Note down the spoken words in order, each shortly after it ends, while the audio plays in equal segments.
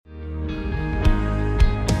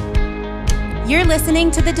You're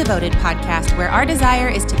listening to the Devoted Podcast, where our desire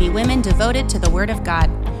is to be women devoted to the Word of God.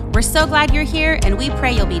 We're so glad you're here, and we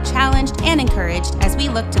pray you'll be challenged and encouraged as we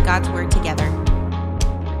look to God's Word together.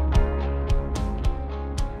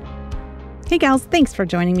 Hey gals, thanks for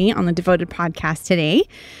joining me on the Devoted Podcast today.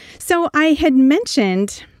 So I had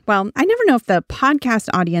mentioned, I never know if the podcast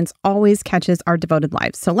audience always catches our Devoted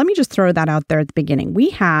Lives. So let me just throw that out there at the beginning. We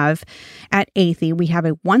have at Athey, we have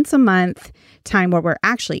a once a month time where we're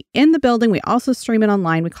actually in the building. We also stream it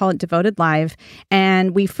online. We call it Devoted Live,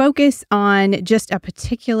 and we focus on just a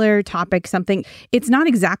particular topic, something. It's not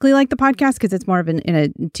exactly like the podcast because it's more of in a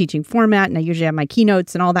teaching format, and I usually have my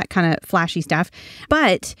keynotes and all that kind of flashy stuff.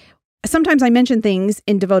 But sometimes I mention things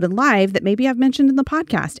in Devoted Live that maybe I've mentioned in the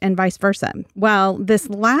podcast and vice versa. Well, this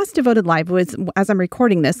last Devoted Live was, as I'm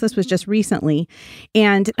recording this was just recently.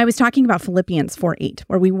 And I was talking about Philippians 4:8,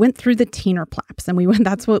 where we went through the Teener Plaps, and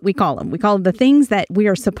that's what we call them. We call them the things that we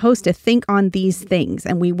are supposed to think on these things.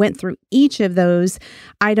 And we went through each of those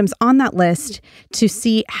items on that list to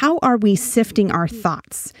see how are we sifting our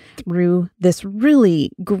thoughts through this really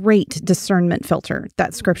great discernment filter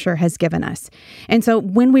that Scripture has given us. And so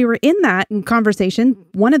when we were in that conversation,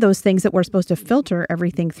 one of those things that we're supposed to filter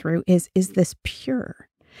everything through is this pure?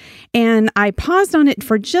 And I paused on it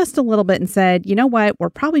for just a little bit and said, you know what, we're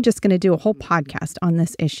probably just going to do a whole podcast on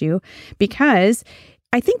this issue, because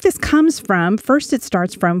I think this comes from, first it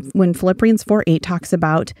starts from when Philippians 4:8 talks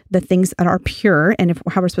about the things that are pure and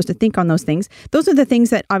how we're supposed to think on those things. Those are the things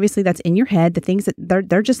that obviously that's in your head, the things that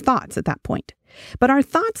they're just thoughts at that point. But our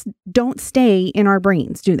thoughts don't stay in our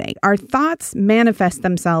brains, do they? Our thoughts manifest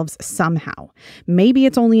themselves somehow. Maybe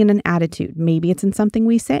it's only in an attitude. Maybe it's in something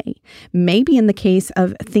we say. Maybe in the case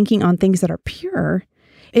of thinking on things that are pure,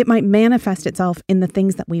 it might manifest itself in the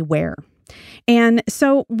things that we wear. And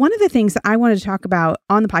so one of the things that I wanted to talk about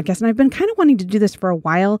on the podcast, and I've been kind of wanting to do this for a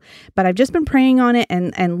while, but I've just been praying on it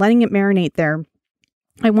and letting it marinate there.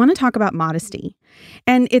 I want to talk about modesty.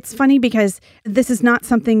 And it's funny because this is not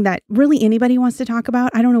something that really anybody wants to talk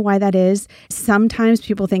about. I don't know why that is. Sometimes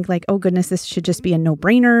people think like, oh goodness, this should just be a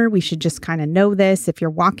no-brainer. We should just kind of know this. If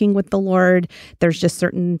you're walking with the Lord, there's just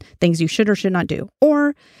certain things you should or should not do.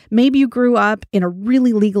 Or maybe you grew up in a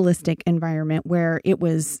really legalistic environment where it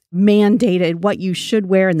was mandated what you should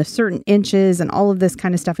wear in the certain inches and all of this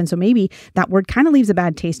kind of stuff. And so maybe that word kind of leaves a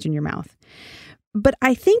bad taste in your mouth. But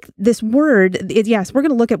I think this word, yes, we're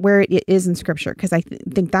going to look at where it is in Scripture, because I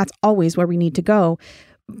think that's always where we need to go.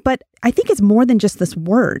 But I think it's more than just this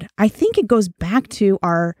word. I think it goes back to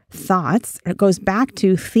our thoughts. It goes back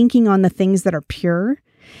to thinking on the things that are pure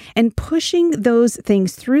and pushing those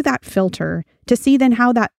things through that filter to see then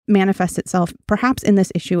how that manifests itself, perhaps in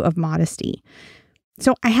this issue of modesty.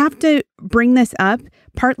 So I have to bring this up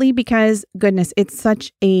partly because, goodness, it's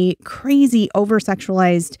such a crazy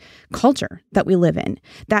over-sexualized culture that we live in,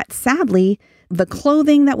 that sadly, the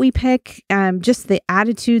clothing that we pick, just the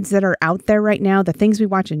attitudes that are out there right now, the things we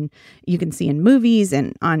watch and you can see in movies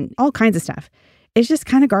and on all kinds of stuff, it's just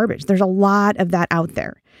kind of garbage. There's a lot of that out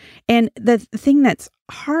there. And the thing that's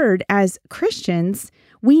hard as Christians,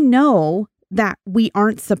 we know that we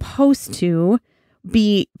aren't supposed to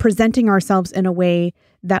be presenting ourselves in a way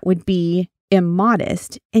that would be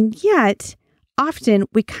immodest. And yet, often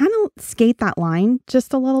we kind of skate that line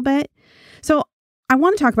just a little bit. So I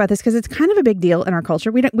want to talk about this because it's kind of a big deal in our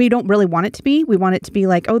culture. We don't really want it to be. We want it to be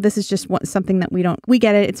like, oh, this is just something that we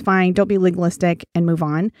get it. It's fine. Don't be legalistic and move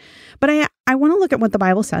on. But I want to look at what the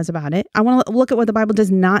Bible says about it. I want to look at what the Bible does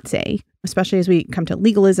not say, especially as we come to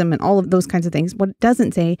legalism and all of those kinds of things, what it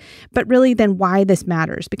doesn't say, but really then why this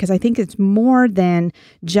matters. Because I think it's more than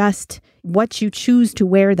just what you choose to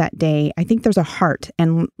wear that day. I think there's a heart.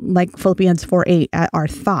 And like Philippians 4:8, our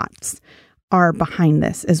thoughts are behind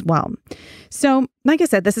this as well. So, like I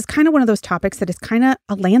said, this is kind of one of those topics that is kind of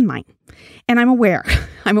a landmine. And I'm aware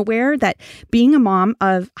that being a mom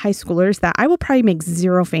of high schoolers, that I will probably make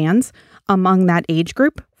zero fans among that age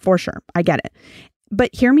group, for sure. I get it. But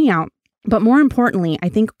hear me out. But more importantly, I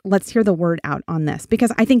think let's hear the word out on this,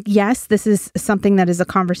 because I think, yes, this is something that is a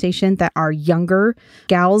conversation that our younger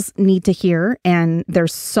gals need to hear. And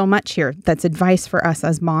there's so much here that's advice for us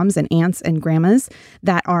as moms and aunts and grandmas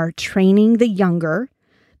that are training the younger,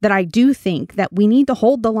 that I do think that we need to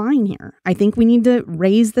hold the line here. I think we need to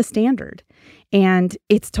raise the standard. And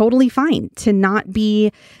it's totally fine to not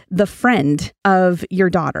be the friend of your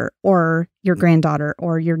daughter or your granddaughter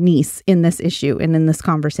or your niece in this issue and in this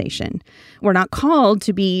conversation. We're not called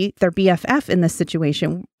to be their BFF in this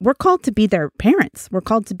situation. We're called to be their parents. We're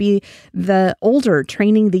called to be the older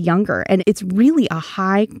training the younger. And it's really a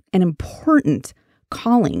high and important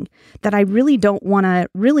calling that I really don't want to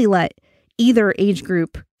really let either age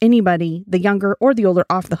group anybody, the younger or the older,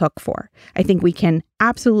 off the hook for. I think we can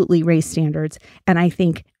absolutely raise standards. And I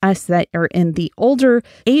think us that are in the older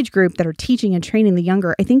age group that are teaching and training the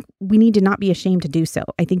younger, I think we need to not be ashamed to do so.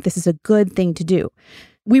 I think this is a good thing to do.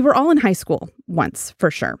 We were all in high school once,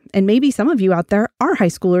 for sure. And maybe some of you out there are high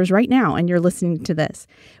schoolers right now and you're listening to this.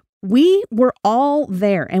 We were all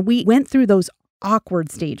there and we went through those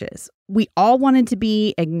awkward stages. We all wanted to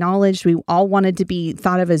be acknowledged. We all wanted to be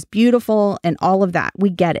thought of as beautiful and all of that. We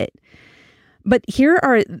get it. But here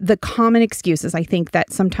are the common excuses, I think,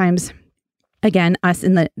 that sometimes, again, us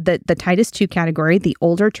in the Titus 2 category, the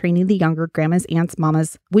older training the younger, grandmas, aunts,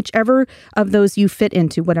 mamas, whichever of those you fit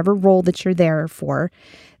into, whatever role that you're there for,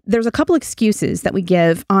 there's a couple excuses that we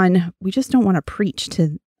give on, we just don't want to preach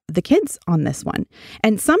to the kids on this one.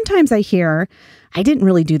 And sometimes I hear, I didn't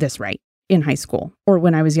really do this right in high school or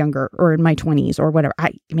when I was younger or in my 20s or whatever.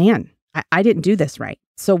 I didn't do this right.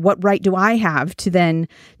 So what right do I have to then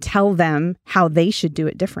tell them how they should do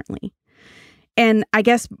it differently? And I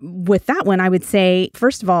guess with that one, I would say,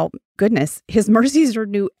 first of all, goodness, his mercies are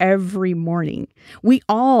new every morning. We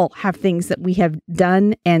all have things that we have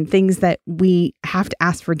done and things that we have to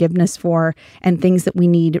ask forgiveness for and things that we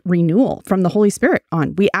need renewal from the Holy Spirit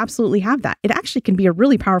on. We absolutely have that. It actually can be a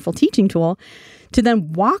really powerful teaching tool to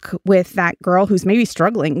then walk with that girl who's maybe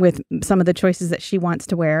struggling with some of the choices that she wants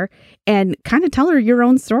to wear and kind of tell her your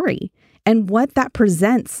own story and what that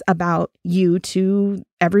presents about you to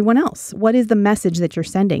everyone else. What is the message that you're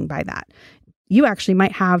sending by that? You actually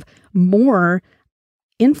might have more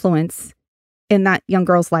influence in that young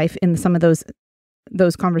girl's life in some of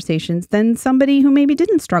those conversations than somebody who maybe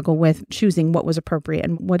didn't struggle with choosing what was appropriate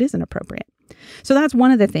and what isn't appropriate. So that's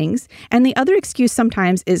one of the things. And the other excuse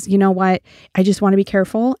sometimes is, you know what, I just want to be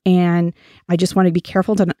careful and I just want to be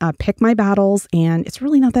careful to pick my battles and it's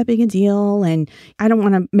really not that big a deal and I don't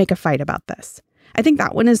want to make a fight about this. I think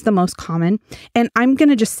that one is the most common. And I'm going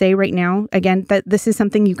to just say right now, again, that this is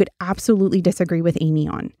something you could absolutely disagree with Amy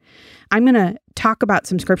on. I'm going to talk about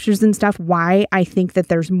some scriptures and stuff, why I think that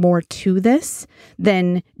there's more to this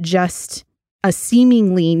than just a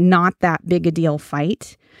seemingly not that big a deal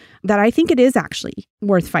fight, that I think it is actually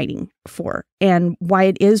worth fighting for and why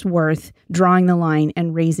it is worth drawing the line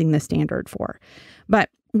and raising the standard for. But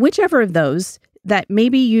whichever of those that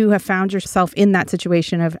maybe you have found yourself in that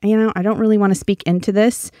situation of, I don't really want to speak into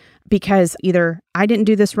this because either I didn't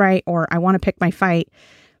do this right or I want to pick my fight.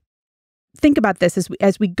 Think about this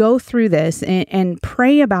as we go through this and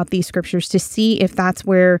pray about these scriptures to see if that's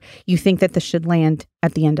where you think that this should land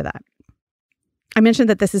at the end of that. I mentioned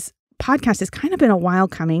that this podcast has kind of been a while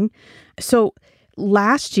coming. So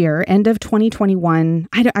last year, end of 2021,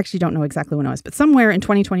 I actually don't know exactly when it was, but somewhere in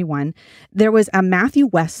 2021, there was a Matthew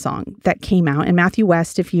West song that came out. And Matthew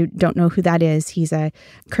West, if you don't know who that is, he's a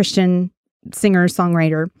Christian singer,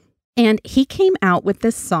 songwriter. And he came out with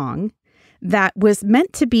this song that was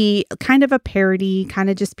meant to be kind of a parody, kind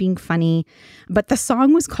of just being funny. But the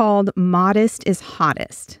song was called Modest is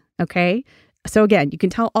Hottest. Okay. So again, you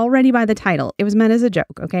can tell already by the title, it was meant as a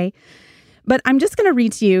joke. Okay. But I'm just going to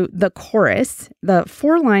read to you the chorus, the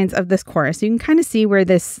 4 lines of this chorus. So you can kind of see where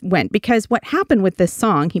this went, because what happened with this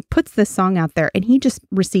song, he puts this song out there and he just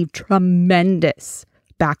received tremendous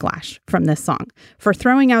backlash from this song for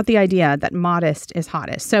throwing out the idea that modest is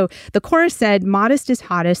hottest. So the chorus said, modest is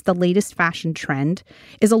hottest, the latest fashion trend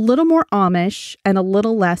is a little more Amish and a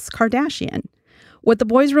little less Kardashian. What the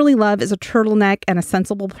boys really love is a turtleneck and a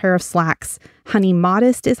sensible pair of slacks. Honey,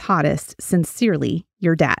 modest is hottest. Sincerely,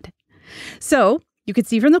 your dad. So you could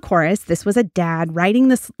see from the chorus, this was a dad writing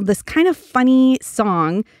this kind of funny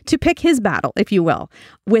song to pick his battle, if you will,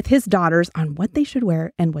 with his daughters on what they should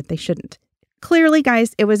wear and what they shouldn't. Clearly,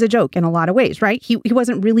 guys, it was a joke in a lot of ways, right? He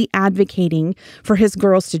wasn't really advocating for his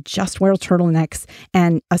girls to just wear turtlenecks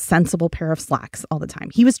and a sensible pair of slacks all the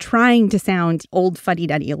time. He was trying to sound old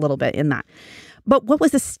fuddy-duddy a little bit in that. But what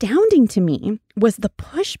was astounding to me was the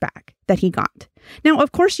pushback that he got. Now,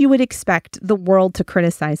 of course, you would expect the world to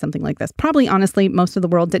criticize something like this. Probably, honestly, most of the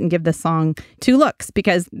world didn't give this song 2 looks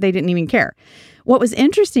because they didn't even care. What was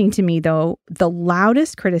interesting to me, though, the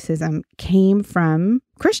loudest criticism came from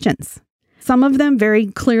Christians. Some of them very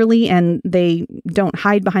clearly, and they don't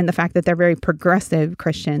hide behind the fact that they're very progressive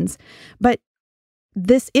Christians. But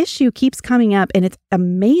this issue keeps coming up, and it's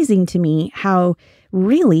amazing to me how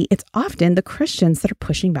really it's often the Christians that are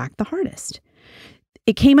pushing back the hardest.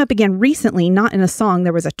 It came up again recently, not in a song.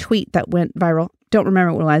 There was a tweet that went viral. Don't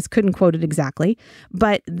remember what it was. Couldn't quote it exactly.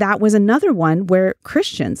 But that was another one where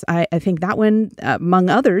Christians, I think that one, among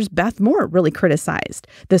others, Beth Moore really criticized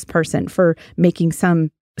this person for making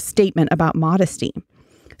some statement about modesty.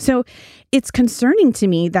 So it's concerning to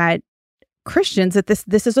me that Christians that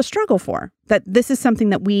this is a struggle for, that this is something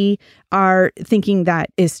that we are thinking that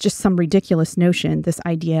is just some ridiculous notion, this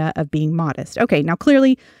idea of being modest. Okay, now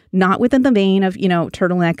clearly not within the vein of,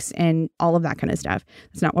 turtlenecks and all of that kind of stuff.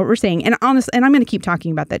 That's not what we're saying. And honestly, and I'm going to keep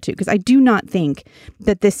talking about that too, because I do not think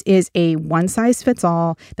that this is a one size fits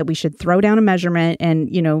all, that we should throw down a measurement and,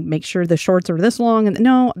 make sure the shorts are this long. And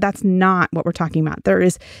no, that's not what we're talking about.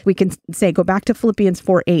 We can say, go back to Philippians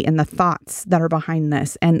 4:8 and the thoughts that are behind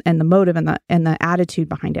this and the motive and the attitude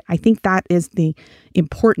behind it. I think that is the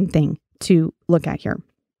important thing to look at here.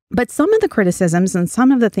 But some of the criticisms and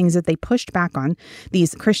some of the things that they pushed back on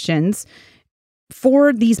these Christians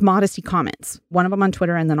for these modesty comments, one of them on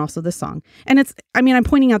Twitter and then also the song. And I'm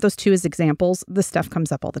pointing out those two as examples. This stuff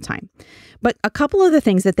comes up all the time. But a couple of the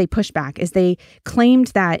things that they pushed back is they claimed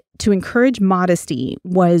that to encourage modesty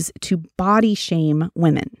was to body shame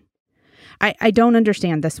women. I don't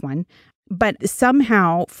understand this one, but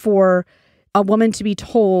somehow for a woman to be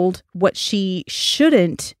told what she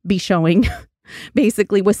shouldn't be showing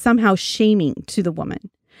basically was somehow shaming to the woman.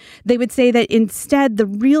 They would say that instead, the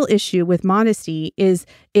real issue with modesty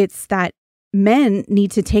it's that men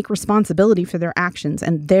need to take responsibility for their actions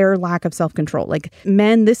and their lack of self-control. Like,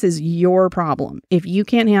 men, this is your problem. If you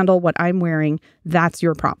can't handle what I'm wearing, that's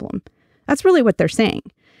your problem. That's really what they're saying.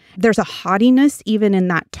 There's a haughtiness even in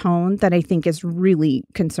that tone that I think is really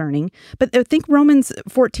concerning. But I think Romans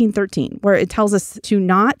 14:13, where it tells us to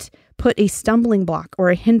not put a stumbling block or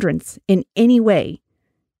a hindrance in any way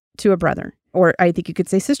to a brother, or I think you could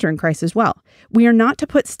say sister in Christ as well. We are not to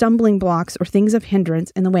put stumbling blocks or things of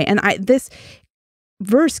hindrance in the way. And this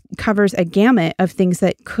verse covers a gamut of things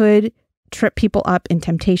that could trip people up in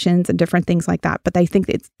temptations and different things like that. But I think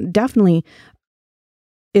it's definitely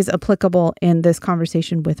is applicable in this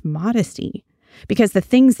conversation with modesty, because the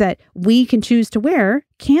things that we can choose to wear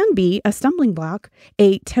can be a stumbling block,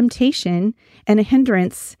 a temptation, and a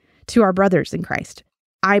hindrance to our brothers in Christ.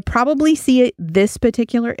 I probably see this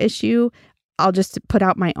particular issue. I'll just put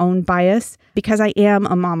out my own bias because I am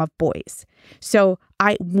a mom of boys. So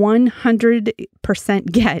I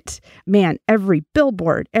 100% get, every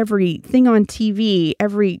billboard, everything on TV,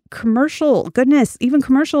 every commercial, goodness, even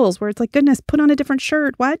commercials where it's like, goodness, put on a different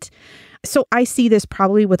shirt. What? So I see this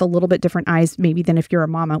probably with a little bit different eyes, maybe than if you're a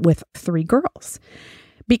mama with 3 girls,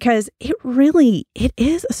 because it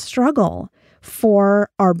is a struggle for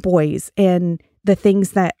our boys and the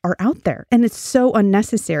things that are out there. And it's so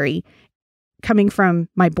unnecessary coming from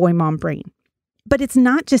my boy mom brain. But it's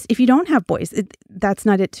not just if you don't have boys, that's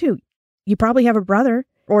not it too. You probably have a brother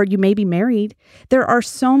or you may be married. There are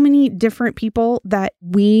so many different people that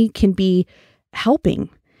we can be helping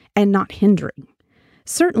and not hindering.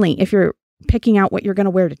 Certainly, if you're picking out what you're going to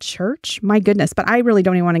wear to church, my goodness, but I really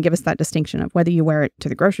don't even want to give us that distinction of whether you wear it to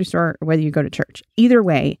the grocery store or whether you go to church. Either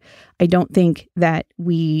way, I don't think that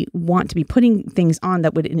we want to be putting things on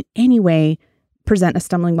that would in any way present a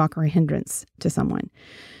stumbling block or a hindrance to someone.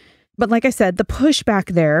 But like I said, the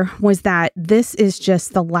pushback there was that this is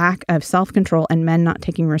just the lack of self-control and men not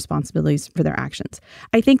taking responsibilities for their actions.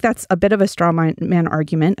 I think that's a bit of a straw man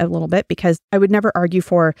argument a little bit, because I would never argue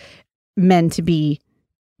for men to be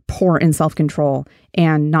poor in self-control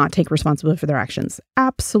and not take responsibility for their actions.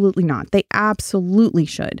 Absolutely not. They absolutely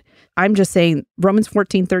should. I'm just saying Romans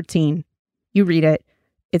 14:13, you read it.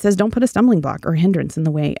 It says, don't put a stumbling block or hindrance in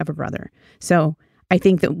the way of a brother. So I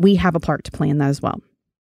think that we have a part to play in that as well.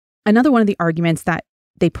 Another one of the arguments that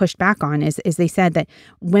they pushed back on is they said that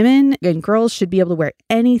women and girls should be able to wear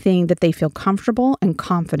anything that they feel comfortable and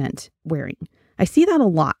confident wearing. I see that a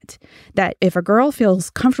lot, that if a girl feels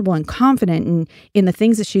comfortable and confident in the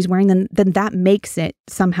things that she's wearing, then that makes it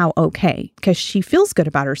somehow okay because she feels good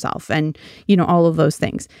about herself and, all of those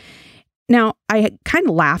things. Now, I kind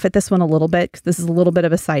of laugh at this one a little bit because this is a little bit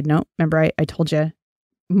of a side note. Remember, I told you,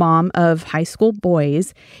 mom of high school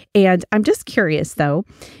boys. And I'm just curious, though,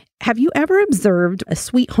 have you ever observed a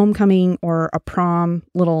sweet homecoming or a prom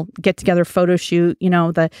little get-together photo shoot?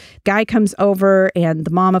 The guy comes over and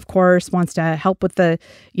the mom, of course, wants to help with the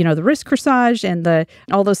wrist corsage and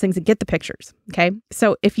all those things and get the pictures. Okay.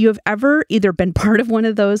 So if you have ever either been part of one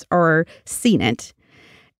of those or seen it,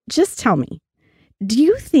 just tell me, do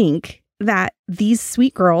you think that these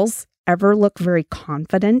sweet girls ever look very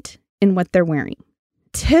confident in what they're wearing?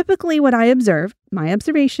 Typically what I observe, my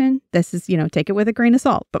observation, this is, take it with a grain of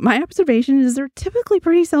salt, but my observation is they're typically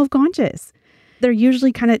pretty self-conscious. They're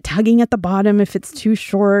usually kind of tugging at the bottom if it's too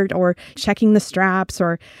short or checking the straps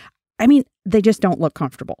they just don't look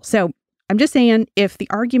comfortable. So I'm just saying, if the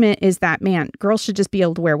argument is that, girls should just be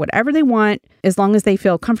able to wear whatever they want as long as they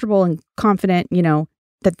feel comfortable and confident,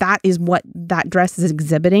 that is what that dress is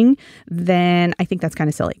exhibiting, then I think that's kind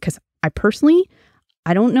of silly because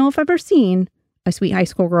I don't know if I've ever seen a sweet high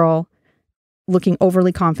school girl looking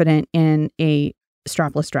overly confident in a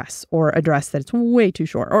strapless dress or a dress that's way too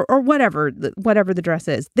short or whatever the dress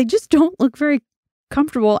is. They just don't look very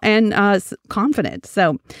comfortable and confident.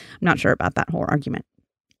 So I'm not sure about that whole argument.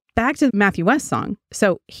 Back to Matthew West's song.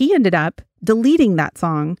 So he ended up deleting that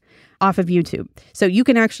song off of YouTube. So you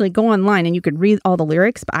can actually go online and you could read all the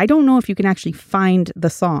lyrics, but I don't know if you can actually find the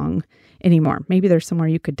song anymore. Maybe there's somewhere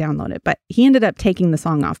you could download it, but he ended up taking the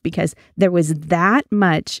song off because there was that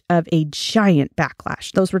much of a giant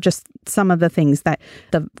backlash. Those were just some of the things that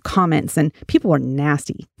the comments, and people were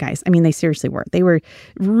nasty, guys. I mean, they seriously were. They were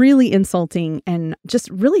really insulting and just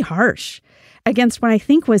really harsh against what I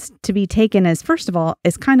think was to be taken as, first of all,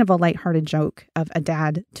 as kind of a lighthearted joke of a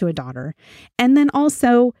dad to a daughter. And then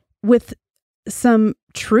also with some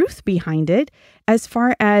truth behind it as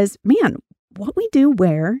far as, man, what we do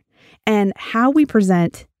wear and how we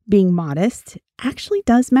present being modest actually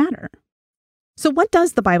does matter. So what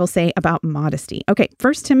does the Bible say about modesty? Okay,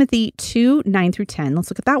 1 Timothy 2, 9 through 10.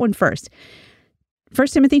 Let's look at that one first. 1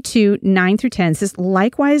 Timothy 2, 9 through 10 says,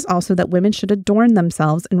 likewise also that women should adorn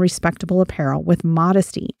themselves in respectable apparel with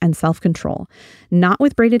modesty and self-control, not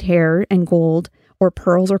with braided hair and gold or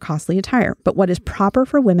pearls or costly attire, but what is proper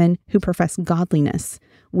for women who profess godliness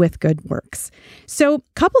with good works. So a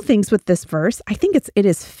couple things with this verse. I think it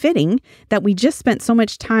is fitting that we just spent so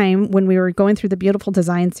much time when we were going through the Beautiful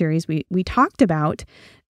Design series. We talked about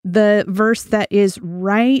the verse that is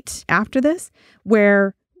right after this,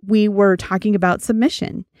 where we were talking about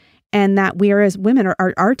submission and that we are as women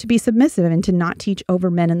are to be submissive and to not teach over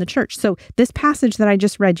men in the church. So this passage that I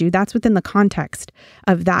just read you, that's within the context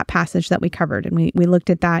of that passage that we covered. And we looked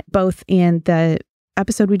at that both in the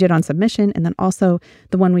episode we did on submission and then also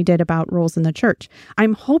the one we did about roles in the church.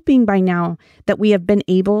 I'm hoping by now that we have been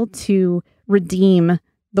able to redeem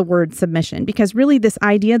the word submission, because really this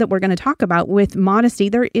idea that we're going to talk about with modesty,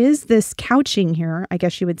 there is this couching here, I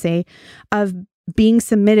guess you would say, of being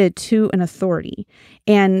submitted to an authority.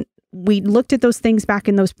 And we looked at those things back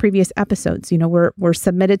in those previous episodes. You know, we're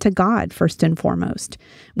submitted to God first and foremost.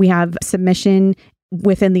 We have submission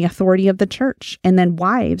within the authority of the church. And then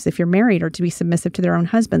wives, if you're married, are to be submissive to their own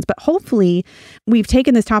husbands. But hopefully we've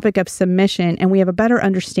taken this topic of submission and we have a better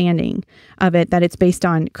understanding of it, that it's based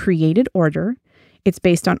on created order. It's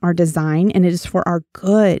based on our design, and it is for our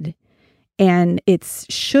good. And it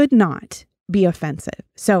should not be offensive.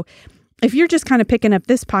 So if you're just kind of picking up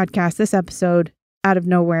this podcast, this episode out of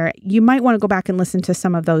nowhere, you might want to go back and listen to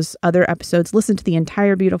some of those other episodes, listen to the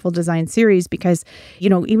entire Beautiful Design series, because,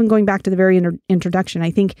 you know, even going back to the very introduction,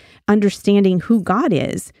 I think understanding who God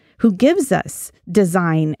is, who gives us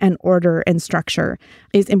design and order and structure,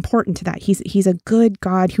 is important to that. He's a good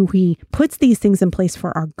God who he puts these things in place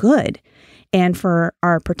for our good and for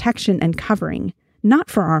our protection and covering, not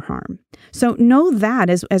for our harm. So know that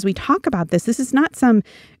as we talk about this is not some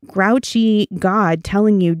grouchy God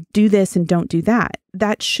telling you do this and don't do that.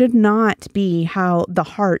 That should not be how the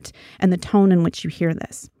heart and the tone in which you hear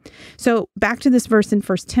this. So back to this verse in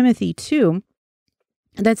 1 Timothy 2,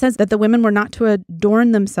 that says that the women were not to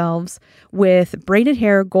adorn themselves with braided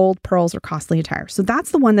hair, gold, pearls, or costly attire. So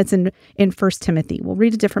that's the one that's in 1 Timothy. We'll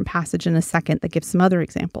read a different passage in a second that gives some other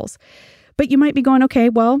examples. But you might be going, okay,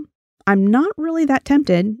 well, I'm not really that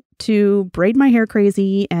tempted to braid my hair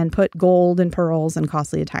crazy and put gold and pearls and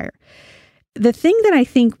costly attire. The thing that I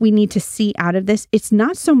think we need to see out of this, it's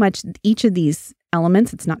not so much each of these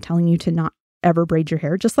elements. It's not telling you to not ever braid your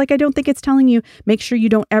hair, just like I don't think it's telling you, make sure you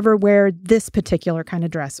don't ever wear this particular kind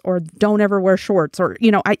of dress or don't ever wear shorts or,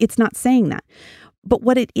 it's not saying that. But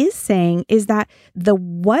what it is saying is that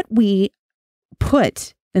what we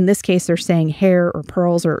put, in this case, they're saying hair or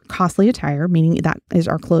pearls or costly attire, meaning that is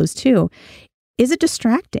our clothes too. Is it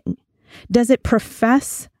distracting? Does it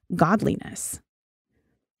profess godliness?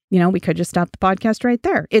 We could just stop the podcast right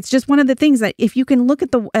there. It's just one of the things that if you can look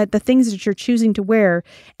at the things that you're choosing to wear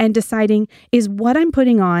and deciding, is what I'm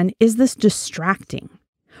putting on, is this distracting?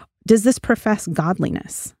 Does this profess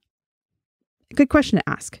godliness? Good question to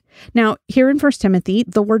ask. Now, here in 1 Timothy,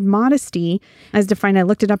 the word modesty, as defined, I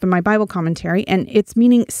looked it up in my Bible commentary, and it's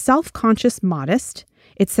meaning self-conscious modest.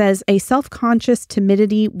 It says a self-conscious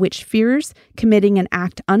timidity which fears committing an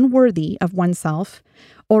act unworthy of oneself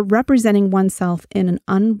or representing oneself in an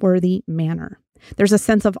unworthy manner. There's a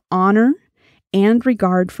sense of honor and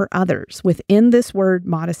regard for others within this word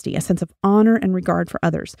modesty, a sense of honor and regard for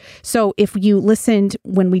others. So if you listened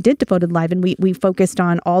when we did Devoted Live and we focused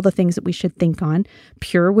on all the things that we should think on,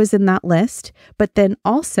 pure was in that list. But then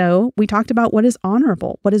also we talked about what is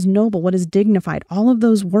honorable, what is noble, what is dignified, all of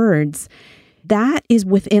those words. that is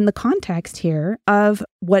within the context here of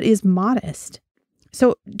what is modest.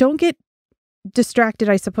 So don't get distracted,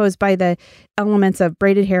 I suppose, by the elements of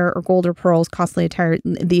braided hair or gold or pearls, costly attire,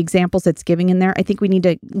 the examples it's giving in there. I think we need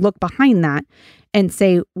to look behind that and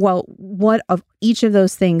say, well, what of each of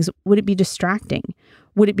those things would it be distracting?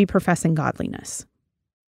 Would it be professing godliness?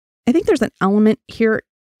 I think there's an element here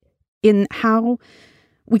in how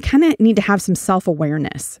we kind of need to have some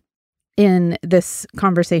self-awareness in this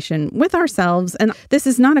conversation with ourselves. And this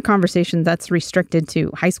is not a conversation that's restricted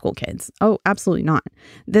to high school kids. Oh, absolutely not.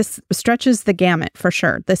 This stretches the gamut for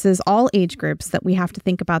sure. This is all age groups that we have to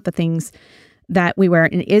think about the things that we wear.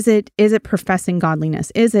 And is it professing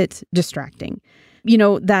godliness? Is it distracting? You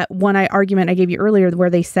know, that one argument I gave you earlier where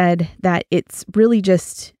they said that it's really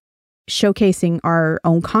just showcasing our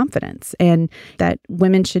own confidence and that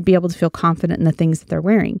women should be able to feel confident in the things that they're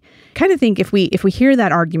wearing. Kind of think if we hear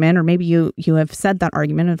that argument, or maybe you have said that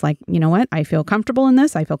argument of like, you know what, I feel comfortable in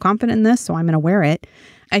this, I feel confident in this, so I'm going to wear it.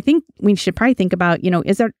 I think we should probably think about, you know,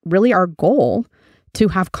 is that really our goal to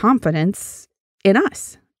have confidence in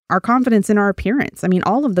us? Our confidence in our appearance. I mean,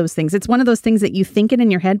 all of those things. It's one of those things that you think it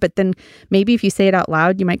in your head, but then maybe if you say it out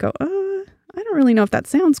loud, you might go, I don't really know if that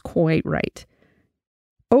sounds quite right.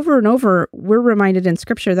 Over and over, we're reminded in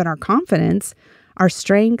Scripture that our confidence, our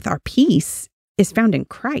strength, our peace is found in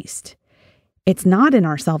Christ. It's not in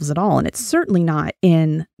ourselves at all. And it's certainly not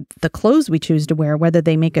in the clothes we choose to wear, whether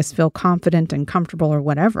they make us feel confident and comfortable or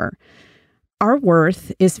whatever. Our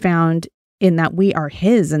worth is found in that we are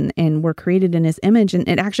His and we're created in His image. And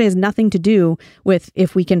it actually has nothing to do with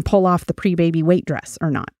if we can pull off the pre-baby weight dress or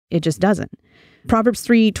not. It just doesn't. Proverbs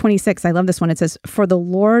 3:26, I love this one. It says, "For the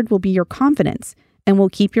Lord will be your confidence and will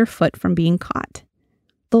keep your foot from being caught."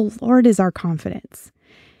 The Lord is our confidence.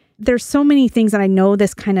 There's so many things that I know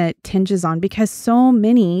this kind of tinges on because so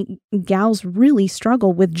many gals really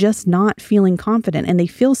struggle with just not feeling confident and they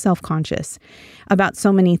feel self-conscious about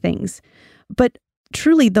so many things. But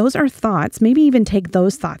truly, those are thoughts. Maybe even take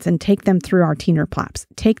those thoughts and take them through our Teener Plaps.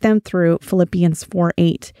 Take them through Philippians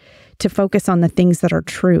 4:8 to focus on the things that are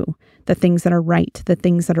true, the things that are right, the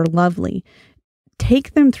things that are lovely.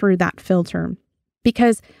 Take them through that filter.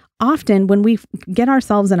 Because often when we get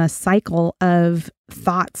ourselves in a cycle of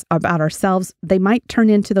thoughts about ourselves, they might turn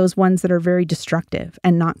into those ones that are very destructive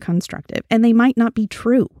and not constructive, and they might not be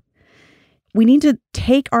true. We need to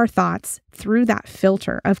take our thoughts through that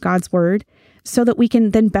filter of God's word so that we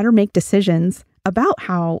can then better make decisions about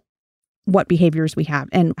what behaviors we have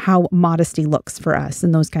and how modesty looks for us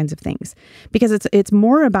and those kinds of things. Because it's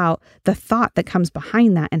more about the thought that comes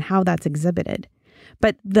behind that and how that's exhibited.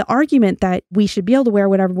 But the argument that we should be able to wear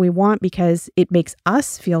whatever we want because it makes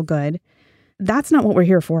us feel good, that's not what we're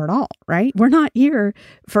here for at all, right? We're not here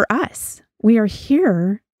for us. We are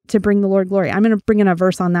here to bring the Lord glory. I'm going to bring in a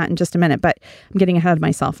verse on that in just a minute, but I'm getting ahead of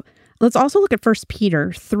myself. Let's also look at 1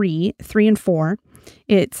 Peter 3:3-4.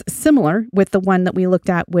 It's similar with the one that we looked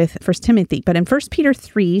at with 1 Timothy. But in 1 Peter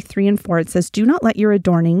 3:3-4, it says, "Do not let your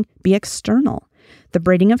adorning be external, the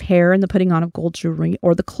braiding of hair and the putting on of gold jewelry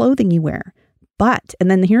or the clothing you wear. But," and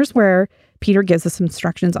then here's where Peter gives us some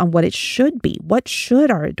instructions on what it should be. What should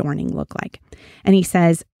our adorning look like? And he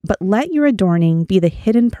says, "But let your adorning be the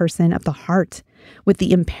hidden person of the heart with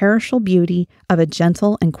the imperishable beauty of a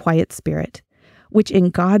gentle and quiet spirit, which in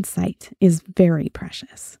God's sight is very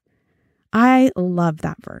precious." I love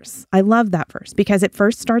that verse. I love that verse because it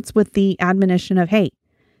first starts with the admonition of, hey,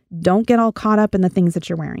 don't get all caught up in the things that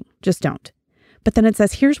you're wearing. Just don't. But then it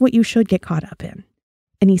says, here's what you should get caught up in.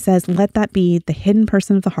 And he says, let that be the hidden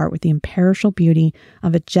person of the heart with the imperishable beauty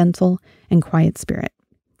of a gentle and quiet spirit.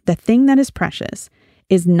 The thing that is precious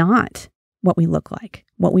is not what we look like,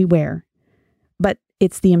 what we wear, but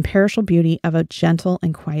it's the imperishable beauty of a gentle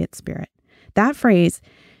and quiet spirit. That phrase,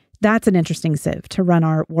 that's an interesting sieve to run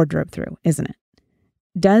our wardrobe through, isn't it?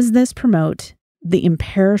 Does this promote the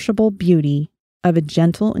imperishable beauty of a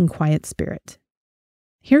gentle and quiet spirit?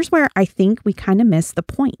 Here's where I think we kind of miss the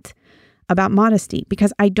point about modesty,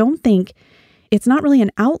 because I don't think it's not really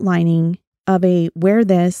an outlining of a wear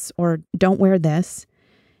this or don't wear this.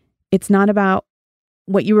 It's not about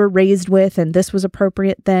what you were raised with and this was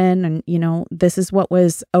appropriate then and, this is what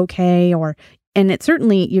was okay and it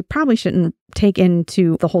certainly, you probably shouldn't take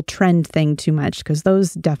into the whole trend thing too much because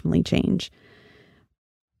those definitely change.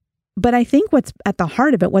 But I think what's at the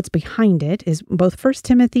heart of it, what's behind it is both 1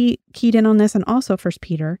 Timothy keyed in on this and also 1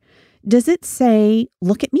 Peter. Does it say,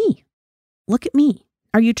 look at me? Look at me.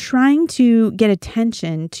 Are you trying to get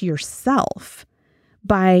attention to yourself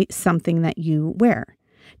by something that you wear?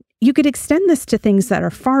 You could extend this to things that are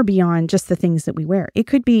far beyond just the things that we wear. It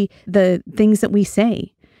could be the things that we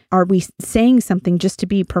say, are we saying something just to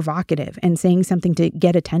be provocative and saying something to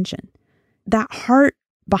get attention? That heart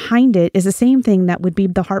behind it is the same thing that would be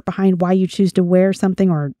the heart behind why you choose to wear something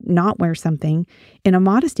or not wear something in a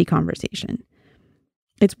modesty conversation.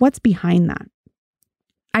 It's what's behind that.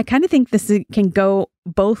 I kind of think this can go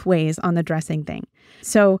both ways on the dressing thing.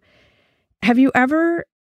 So have you ever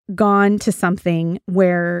gone to something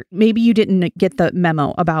where maybe you didn't get the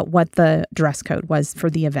memo about what the dress code was for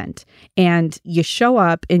the event, and you show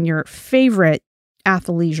up in your favorite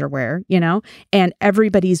athleisure wear, and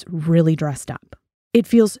everybody's really dressed up? It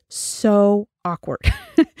feels so awkward.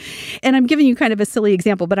 And I'm giving you kind of a silly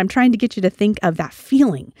example, but I'm trying to get you to think of that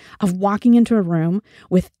feeling of walking into a room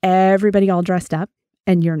with everybody all dressed up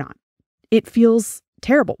and you're not. It feels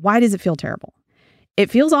terrible. Why does it feel terrible? It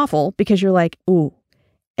feels awful because you're like, ooh,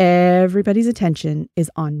 everybody's attention is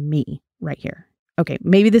on me right here. Okay,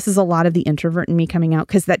 maybe this is a lot of the introvert in me coming out,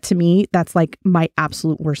 because that, to me, that's like my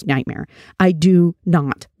absolute worst nightmare. I do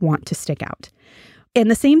not want to stick out. And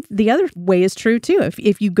the other way is true too.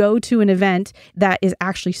 If you go to an event that is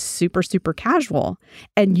actually super, super casual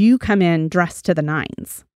and you come in dressed to the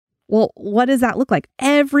nines, well, what does that look like?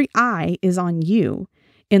 Every eye is on you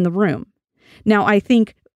in the room. Now, I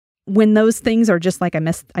think when those things are just like,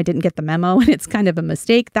 I didn't get the memo and it's kind of a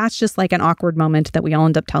mistake, that's just like an awkward moment that we all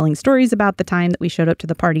end up telling stories about the time that we showed up to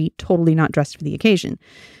the party totally not dressed for the occasion.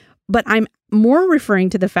 But I'm more referring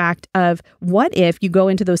to the fact of, what if you go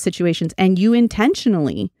into those situations and you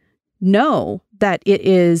intentionally know that it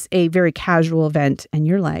is a very casual event and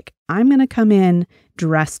you're like, I'm going to come in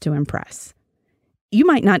dressed to impress. You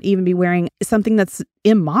might not even be wearing something that's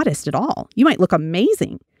immodest at all. You might look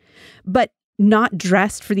amazing, but not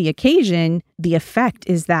dressed for the occasion. The effect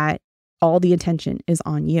is that all the attention is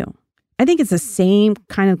on you. I think it's the same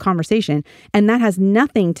kind of conversation. And that has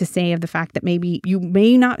nothing to say of the fact that maybe you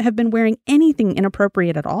may not have been wearing anything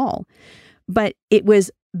inappropriate at all. But it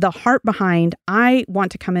was the heart behind, I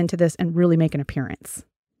want to come into this and really make an appearance.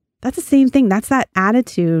 That's the same thing. That's that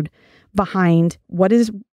attitude behind, what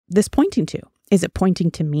is this pointing to? Is it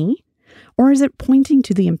pointing to me? Or is it pointing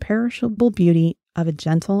to the imperishable beauty of a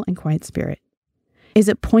gentle and quiet spirit? Is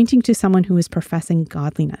it pointing to someone who is professing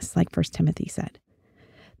godliness, like 1 Timothy said?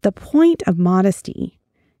 The point of modesty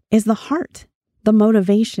is the heart, the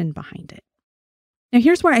motivation behind it. Now,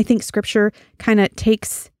 here's where I think Scripture kind of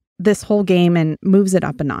takes this whole game and moves it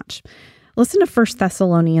up a notch. Listen to 1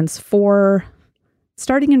 Thessalonians 4,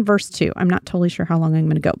 starting in verse 2. I'm not totally sure how long I'm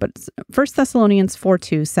going to go, but 1 Thessalonians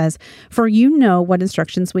 4:2 says, "For you know what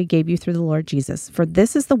instructions we gave you through the Lord Jesus. For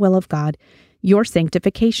this is the will of God, your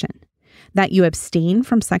sanctification, that you abstain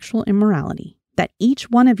from sexual immorality, that each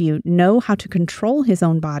one of you know how to control his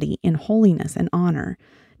own body in holiness and honor,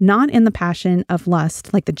 not in the passion of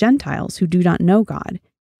lust like the Gentiles who do not know God."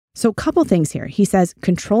 So a couple things here. He says,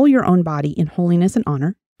 control your own body in holiness and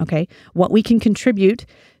honor. Okay, what we can contribute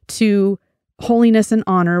to holiness and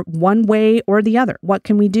honor one way or the other. What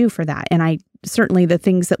can we do for that? And certainly the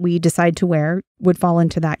things that we decide to wear would fall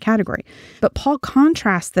into that category. But Paul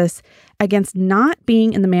contrasts this against not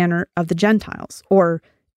being in the manner of the Gentiles, or,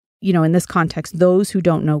 in this context, those who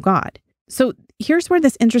don't know God. So here's where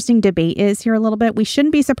this interesting debate is here a little bit. We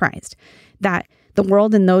shouldn't be surprised that the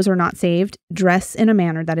world and those who are not saved dress in a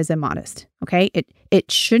manner that is immodest. Okay?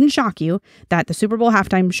 It shouldn't shock you that the Super Bowl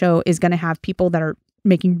halftime show is going to have people that are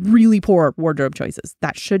making really poor wardrobe choices.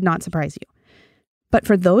 That should not surprise you. But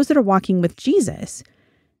for those that are walking with Jesus,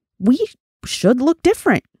 we should look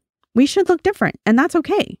different. We should look different, and that's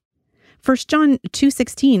okay. 1 John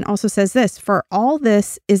 2:16 also says this, "For all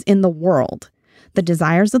this is in the world. The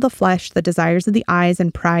desires of the flesh, the desires of the eyes,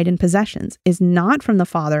 and pride and possessions is not from the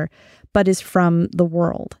Father, but is from the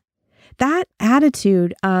world." That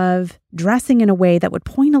attitude of dressing in a way that would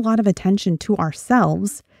point a lot of attention to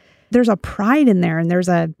ourselves, there's a pride in there, and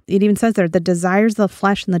it even says there, the desires of the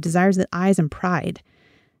flesh and the desires of the eyes and pride.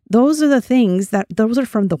 Those are the things those are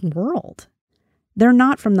from the world. They're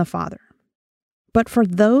not from the Father. But for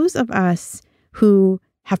those of us who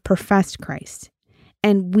have professed Christ,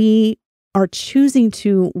 and we are choosing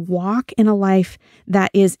to walk in a life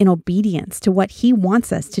that is in obedience to what He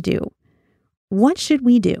wants us to do, what should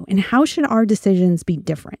we do? And how should our decisions be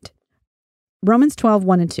different? Romans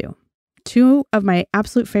 12:1-2. Two of my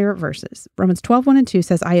absolute favorite verses. Romans 12:1-2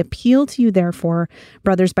 says, "I appeal to you, therefore,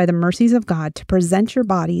 brothers, by the mercies of God, to present your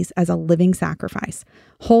bodies as a living sacrifice,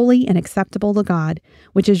 holy and acceptable to God,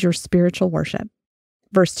 which is your spiritual worship."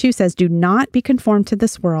 Verse 2 says, "Do not be conformed to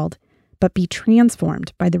this world, but be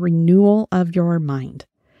transformed by the renewal of your mind."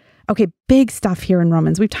 Okay, big stuff here in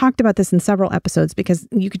Romans. We've talked about this in several episodes because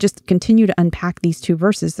you could just continue to unpack these two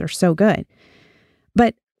verses. They're so good.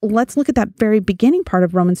 But let's look at that very beginning part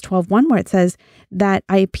of Romans 12:1, where it says that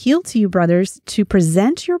I appeal to you, brothers, to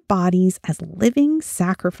present your bodies as living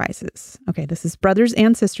sacrifices. Okay, this is brothers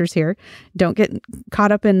and sisters here. Don't get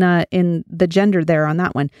caught up in the gender there on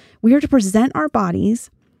that one. We are to present our bodies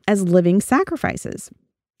as living sacrifices.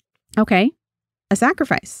 Okay, a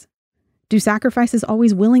sacrifice. Do sacrifices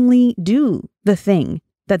always willingly do the thing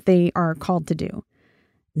that they are called to do?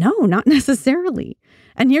 No, not necessarily.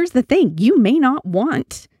 And here's the thing. You may not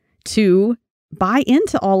want to buy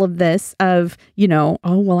into all of this of, oh,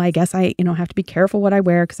 well, I guess I, have to be careful what I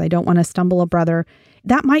wear because I don't want to stumble a brother.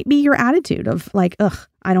 That might be your attitude of like,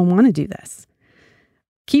 I don't want to do this.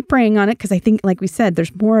 Keep praying on it because I think, like we said,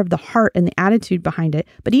 there's more of the heart and the attitude behind it.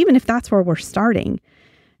 But even if that's where we're starting,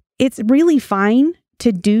 it's really fine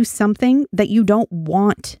to do something that you don't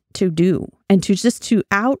want to do and to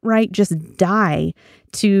outright just die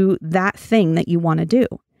to that thing that you want to do.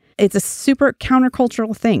 It's a super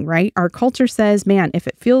countercultural thing, right? Our culture says, man, if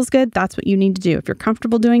it feels good, that's what you need to do. If you're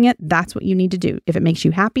comfortable doing it, that's what you need to do. If it makes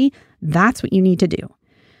you happy, that's what you need to do.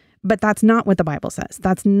 But that's not what the Bible says.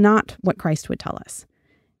 That's not what Christ would tell us.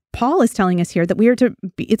 Paul is telling us here that we are to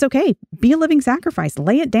be, it's okay, be a living sacrifice,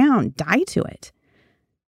 lay it down, die to it.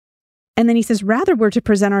 And then he says, rather, we're to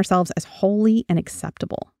present ourselves as holy and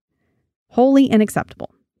acceptable. Holy and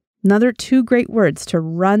acceptable. Another two great words to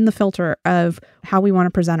run the filter of how we want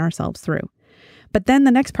to present ourselves through. But then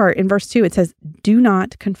the next part in verse 2, it says, do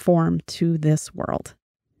not conform to this world.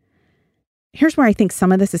 Here's where I think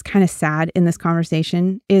some of this is kind of sad in this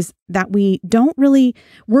conversation is that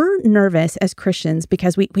we're nervous as Christians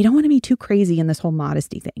because we don't want to be too crazy in this whole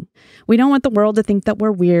modesty thing. We don't want the world to think that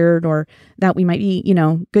we're weird or that we might be,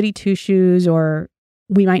 goody two shoes or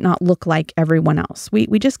we might not look like everyone else. We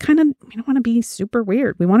just we don't want to be super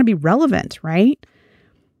weird. We want to be relevant, right?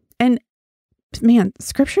 And man,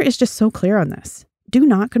 scripture is just so clear on this. Do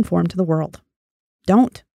not conform to the world.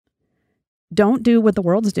 Don't do what the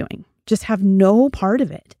world's doing. Just have no part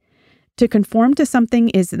of it. To conform to something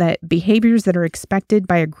is that behaviors that are expected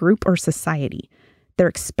by a group or society. They're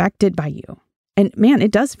expected by you. And man,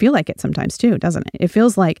 it does feel like it sometimes too, doesn't it? It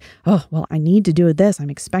feels like, oh, well, I need to do this. I'm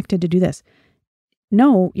expected to do this.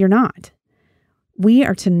 No, you're not. We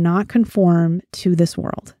are to not conform to this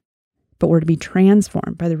world, but we're to be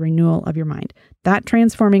transformed by the renewal of your mind. That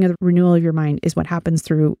transforming of the renewal of your mind is what happens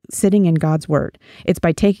through sitting in God's word. It's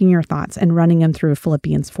by taking your thoughts and running them through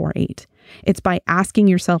Philippians 4:8. It's by asking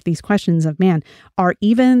yourself these questions of, man, are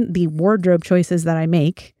even the wardrobe choices that I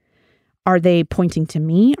make, are they pointing to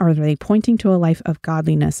me or are they pointing to a life of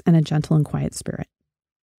godliness and a gentle and quiet spirit?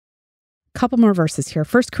 Couple more verses here.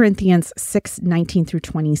 1 Corinthians 6:19 through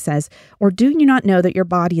 20 says, or do you not know that your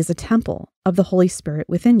body is a temple of the Holy Spirit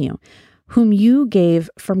within you, whom you gave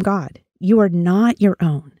from God? You are not your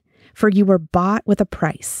own, for you were bought with a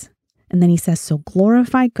price. And then he says, so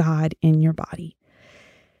glorify God in your body.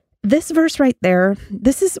 This verse right there,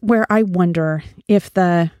 this is where I wonder if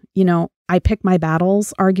the, I pick my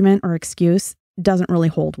battles argument or excuse doesn't really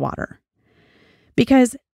hold water.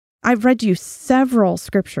 Because I've read you several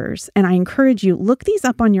scriptures and I encourage you, look these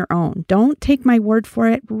up on your own. Don't take my word for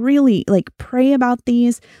it. Really, pray about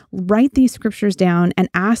these, write these scriptures down and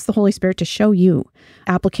ask the Holy Spirit to show you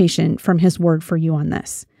application from his word for you on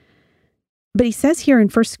this. But he says here in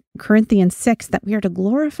 1 Corinthians 6 that we are to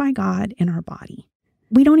glorify God in our body.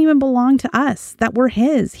 We don't even belong to us, that we're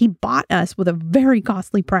his. He bought us with a very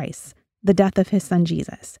costly price, the death of his son,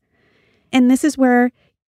 Jesus. And this is where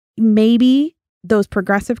maybe those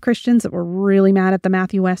progressive Christians that were really mad at the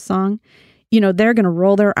Matthew West song, they're going to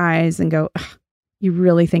roll their eyes and go, you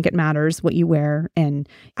really think it matters what you wear? And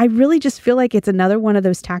I really just feel like it's another one of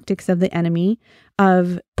those tactics of the enemy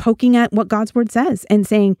of poking at what God's word says and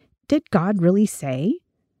saying, did God really say?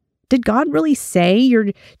 Did God really say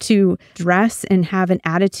you're to dress and have an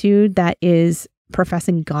attitude that is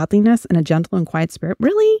professing godliness and a gentle and quiet spirit?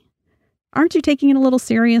 Really? Aren't you taking it a little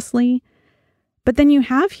seriously? But then you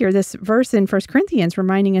have here this verse in 1 Corinthians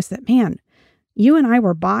reminding us that, man, you and I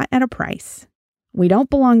were bought at a price. We don't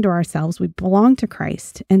belong to ourselves. We belong to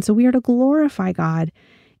Christ. And so we are to glorify God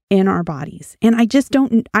in our bodies. And I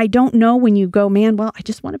don't know when you go, man, well, I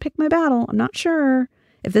just want to pick my battle. I'm not sure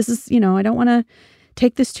if this is, I don't want to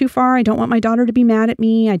take this too far. I don't want my daughter to be mad at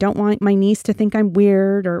me. I don't want my niece to think I'm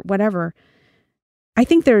weird or whatever. I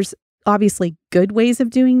think there's obviously good ways of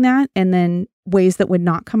doing that and then ways that would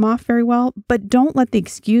not come off very well, but don't let the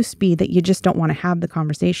excuse be that you just don't want to have the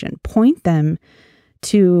conversation. Point them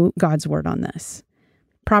to God's word on this.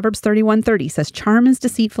 Proverbs 31:30 says, charm is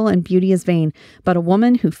deceitful and beauty is vain, but a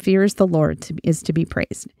woman who fears the Lord is to be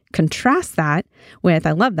praised. contrast that with,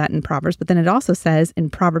 I love that in Proverbs, but then it also says in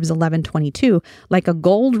Proverbs 11:22, like a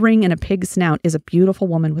gold ring in a pig's snout is a beautiful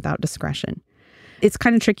woman without discretion. It's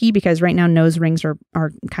kind of tricky because right now nose rings are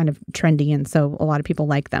kind of trendy, and so a lot of people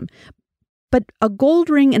like them. But a gold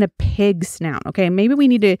ring in a pig's snout, okay, maybe we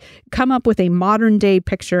need to come up with a modern day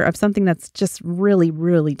picture of something that's just really,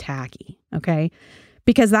 really tacky, okay?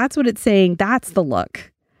 Because that's what it's saying. That's the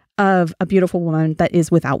look of a beautiful woman that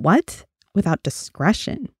is without what? Without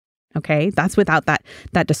discretion, okay? That's without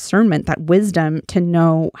that discernment, that wisdom to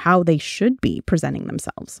know how they should be presenting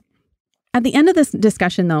themselves. At the end of this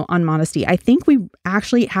discussion, though, on modesty, I think we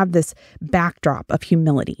actually have this backdrop of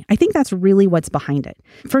humility. I think that's really what's behind it.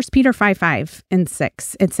 1 Peter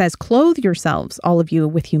 5:5-6, it says, "Clothe yourselves, all of you,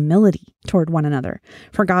 with humility toward one another.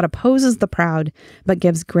 For God opposes the proud, but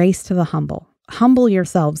gives grace to the humble. Humble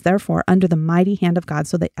yourselves, therefore, under the mighty hand of God,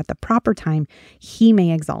 so that at the proper time he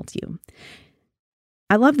may exalt you."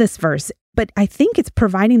 I love this verse, but I think it's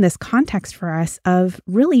providing this context for us of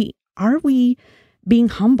really, are we being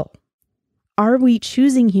humble? Are we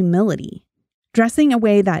choosing humility? Dressing a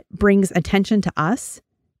way that brings attention to us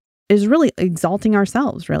is really exalting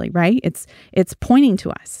ourselves, really, right? It's pointing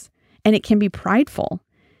to us, and it can be prideful.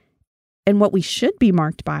 And what we should be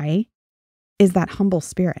marked by is that humble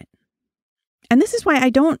spirit. And this is why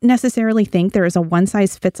I don't necessarily think there is a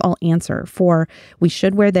one-size-fits-all answer for we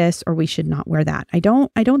should wear this or we should not wear that. I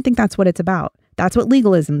don't think that's what it's about. That's what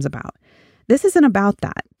legalism's about. This isn't about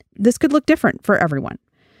that. This could look different for everyone.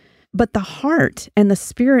 But the heart and the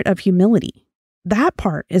spirit of humility, that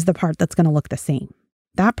part is the part that's going to look the same.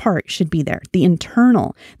 That part should be there. The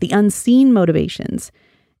internal, the unseen motivations.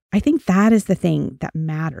 I think that is the thing that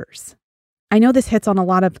matters. I know this hits on a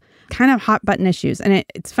lot of kind of hot button issues. And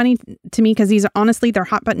it's funny to me because these are honestly, they're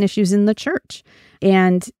hot button issues in the church.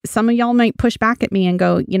 And some of y'all might push back at me and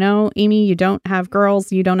go, Amy, you don't have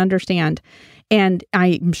girls, you don't understand. And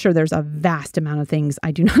I'm sure there's a vast amount of things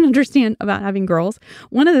I do not understand about having girls.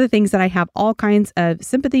 One of the things that I have all kinds of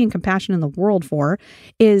sympathy and compassion in the world for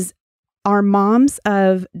is our moms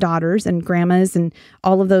of daughters and grandmas and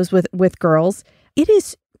all of those with girls. It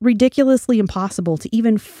is ridiculously impossible to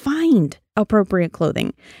even find appropriate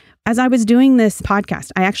clothing. As I was doing this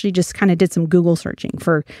podcast, I actually just kind of did some Google searching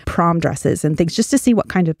for prom dresses and things just to see what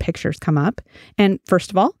kind of pictures come up. And first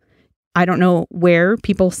of all, I don't know where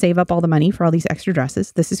people save up all the money for all these extra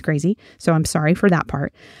dresses. This is crazy. So I'm sorry for that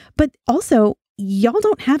part. But also, y'all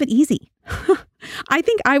don't have it easy. I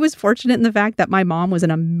think I was fortunate in the fact that my mom was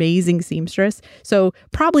an amazing seamstress. So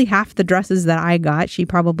probably half the dresses that I got, she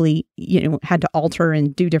probably, had to alter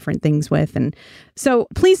and do different things with. And so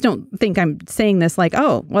please don't think I'm saying this like,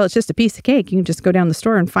 oh, well, it's just a piece of cake. You can just go down the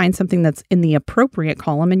store and find something that's in the appropriate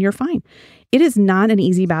column and you're fine. It is not an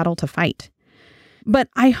easy battle to fight. But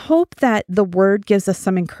I hope that the word gives us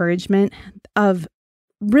some encouragement of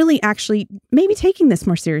really actually maybe taking this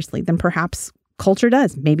more seriously than perhaps culture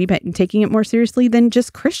does, maybe taking it more seriously than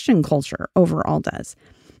just Christian culture overall does.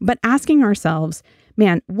 But asking ourselves,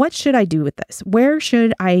 man, what should I do with this? Where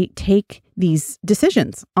should I take these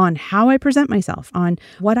decisions on how I present myself, on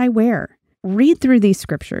what I wear? Read through these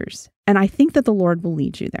scriptures, and I think that the Lord will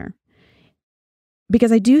lead you there.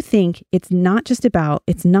 Because I do think it's not just about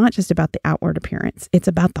the outward appearance. It's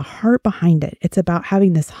about the heart behind it. It's about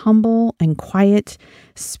having this humble and quiet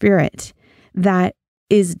spirit that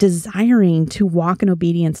is desiring to walk in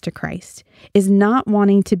obedience to Christ, is not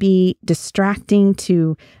wanting to be distracting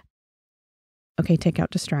to, take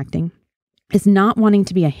out distracting, is not wanting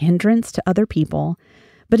to be a hindrance to other people,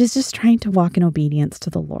 but is just trying to walk in obedience to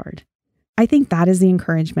the Lord. I think that is the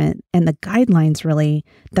encouragement and the guidelines really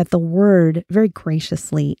that the word very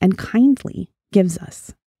graciously and kindly gives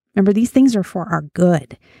us. Remember, these things are for our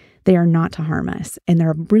good. They are not to harm us, and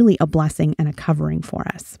they're really a blessing and a covering for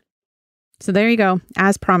us. So there you go.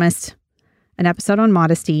 As promised, an episode on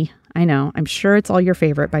modesty. I know, I'm sure it's all your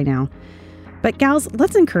favorite by now. But gals,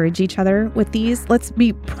 let's encourage each other with these. Let's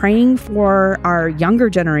be praying for our younger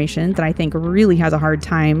generation that I think really has a hard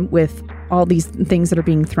time with all these things that are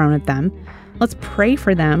being thrown at them. Let's pray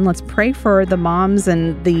for them. Let's pray for the moms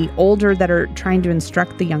and the older that are trying to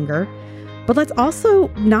instruct the younger. But let's also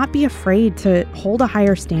not be afraid to hold a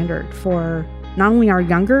higher standard for not only our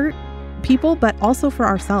younger people, but also for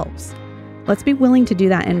ourselves. Let's be willing to do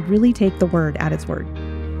that and really take the word at its word.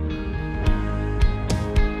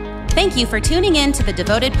 Thank you for tuning in to the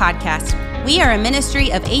Devoted Podcast. We are a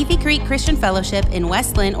ministry of Athey Creek Christian Fellowship in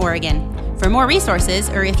West Linn, Oregon. For more resources,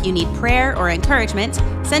 or if you need prayer or encouragement,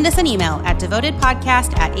 send us an email at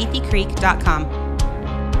devotedpodcast@atheycreek.com.